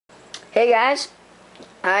Hey guys,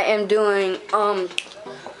 I am doing,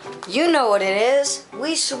 you know what it is,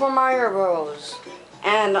 Wii Super Mario Bros.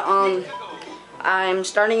 And, I'm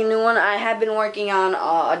starting a new one. I have been working on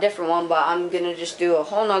a different one, but I'm gonna just do a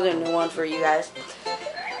whole nother new one for you guys.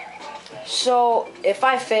 So, if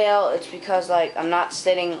I fail, it's because, like, I'm not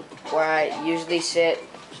sitting where I usually sit.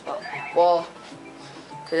 Well,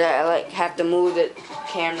 because I, like, have to move the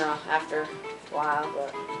camera after a while,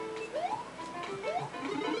 but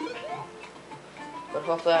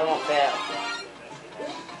hopefully I won't fail.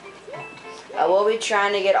 I will be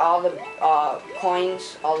trying to get all the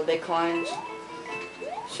coins, all the big coins.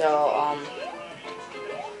 So,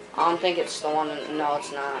 I don't think it's the one. No,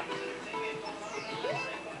 it's not.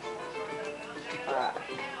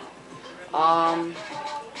 Alright.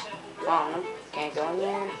 Can't go in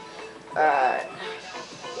there. Alright.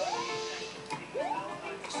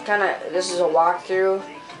 This is a walkthrough,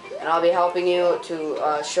 and I'll be helping you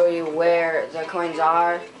to show you where the coins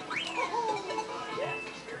are.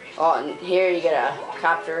 Oh, and here you get a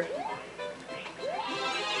copter.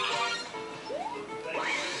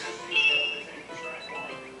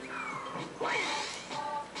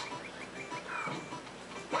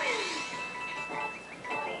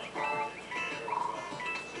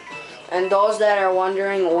 And those that are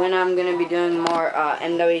wondering when I'm going to be doing more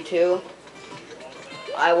MW2,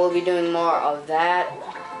 I will be doing more of that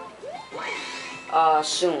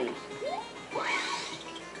soon.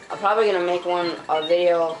 I'm probably going to make a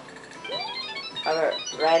video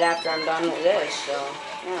right after I'm done with this, so,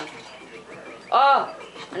 yeah. Oh!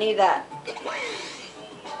 I need that.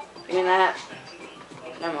 Give me that.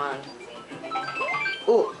 Never mind.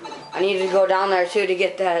 Ooh, I needed to go down there too to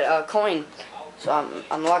get that coin. So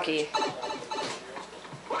I'm lucky.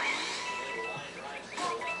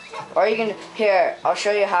 Or you can, here, I'll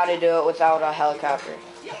show you how to do it without a helicopter.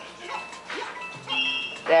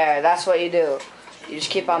 There, that's what you do. You just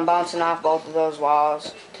keep on bouncing off both of those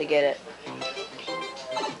walls to get it.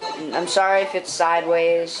 I'm sorry if it's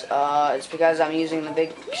sideways. It's because I'm using the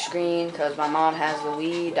big screen because my mom has the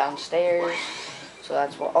Wii downstairs. So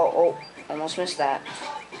that's what, oh, almost missed that.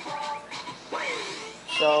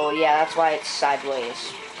 So yeah, that's why it's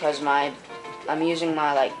sideways, because I'm using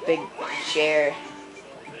my like big chair.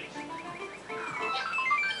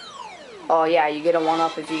 Oh yeah, you get a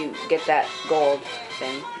 1-up if you get that gold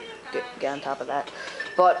thing. Get on top of that.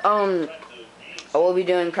 But I will be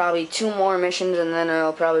doing probably 2 more missions, and then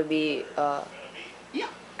it'll probably be I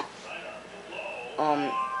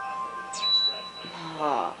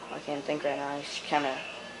can't think right now. It's kind of,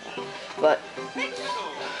 but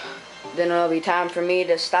then it'll be time for me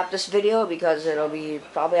to stop this video because it'll be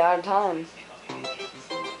probably out of time.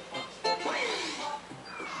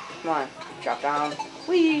 Come on, drop down.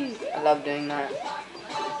 Whee! I love doing that.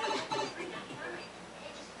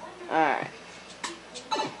 Alright.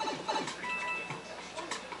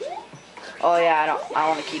 Oh yeah, I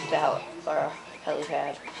want to keep the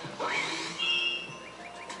helipad.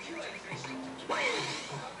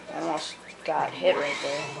 Almost got hit right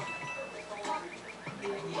there.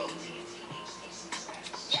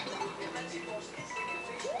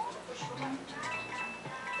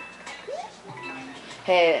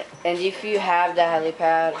 Hey, and if you have the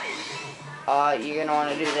helipad, you're gonna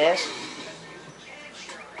want to do this.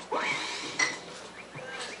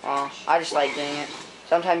 I just like doing it.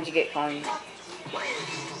 Sometimes you get coins,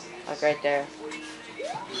 like right there.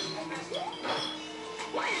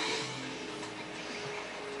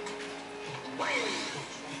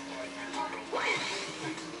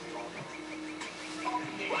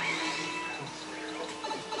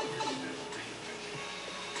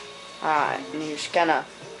 Alright, and you're just gonna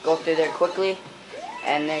go through there quickly,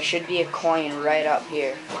 and there should be a coin right up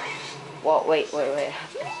here. Well, wait.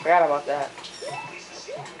 Forgot about that.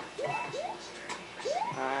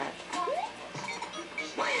 Alright.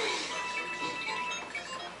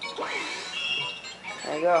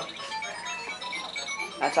 There you go.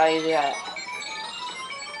 That's how you do that.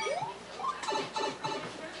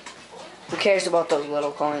 Who cares about those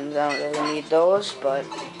little coins? I don't really need those, but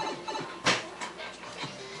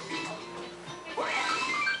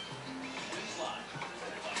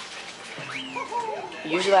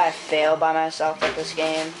usually I fail by myself at this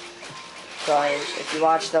game, because if you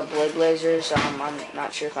watch the Blade Blazers, I'm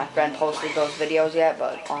not sure if my friend posted those videos yet,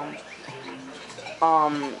 but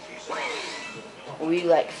we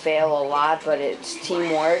like fail a lot, but it's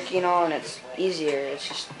teamwork, you know, and it's easier. It's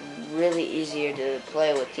just really easier to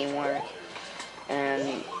play with teamwork,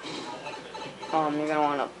 and you're gonna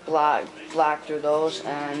want to block through those,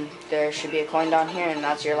 and there should be a coin down here, and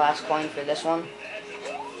that's your last coin for this one,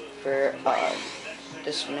 for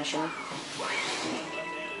this mission.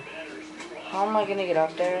 How am I gonna get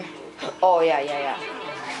up there? Oh, yeah.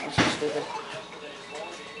 I'm so stupid.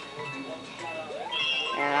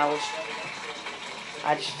 And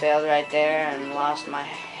I just failed right there and lost my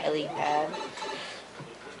helipad.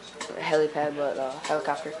 Helipad, but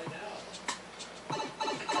helicopter.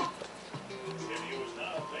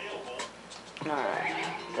 Alright,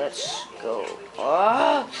 let's go.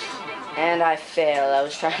 Oh! And I failed. I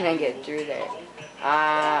was trying to get through there.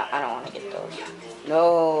 I don't want to get those.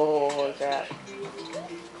 No, holy crap.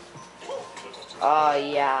 Oh,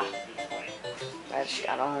 yeah. I just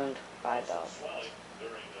got owned by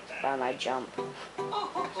my jump.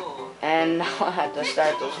 And now I have to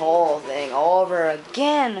start this whole thing over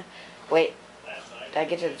again. Wait, did I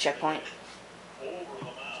get to the checkpoint?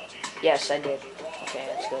 Yes, I did. Okay,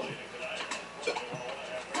 that's good.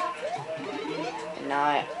 And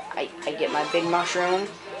now I get my big mushroom.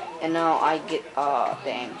 And now I get, oh,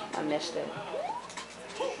 dang, I missed it.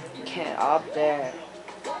 Get up there.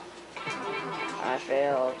 I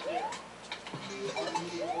failed.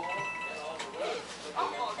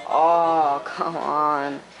 Oh, come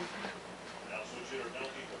on.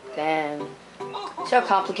 Damn. See how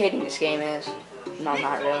complicated this game is? No,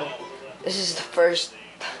 not really. This is the first...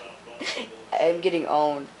 I'm getting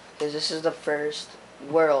owned. Because this is the first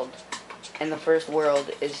world. And the first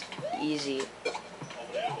world is easy.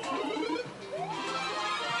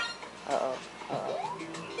 Uh-oh.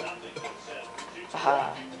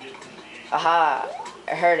 Aha. Aha.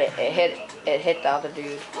 I heard it. It hit the other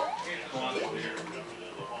dude.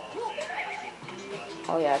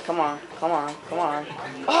 Oh yeah, come on.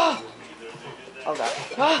 Oh! Oh god.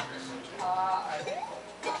 Ah!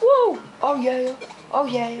 Woo! Oh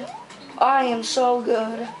yeah. I am so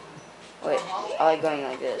good. Wait, I like going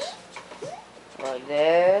like this. Like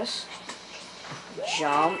this.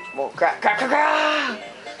 Jump. Well, crap.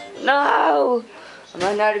 No! I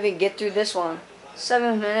might not even get through this one.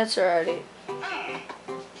 7 minutes already.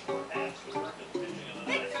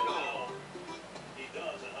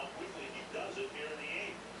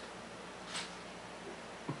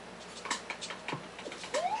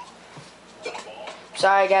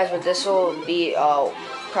 Sorry guys, but this will be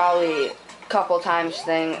probably a couple times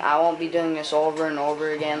thing. I won't be doing this over and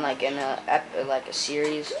over again like in a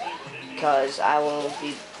series, because I will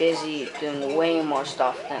be busy doing way more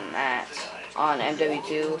stuff than that on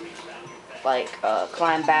MW2, like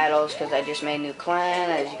clan battles, because I just made a new clan,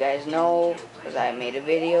 as you guys know, because I made a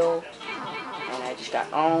video and I just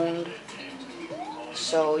got owned.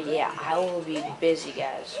 So yeah, I will be busy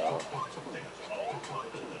guys. So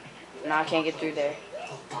now I can't get through there.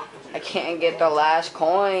 I can't get the last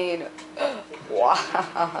coin.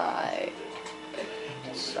 Why?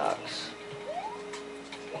 It sucks.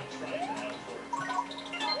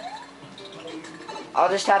 I'll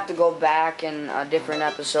just have to go back in a different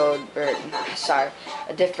episode, or sorry,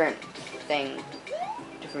 a different thing,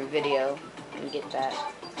 different video, and get that.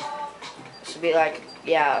 This will be like,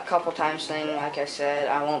 yeah, a couple times thing. Like I said,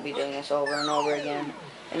 I won't be doing this over and over again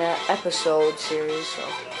in an episode series. So,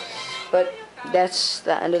 but that's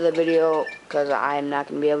the end of the video, because I'm not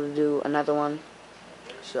going to be able to do another one.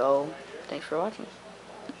 So, thanks for watching.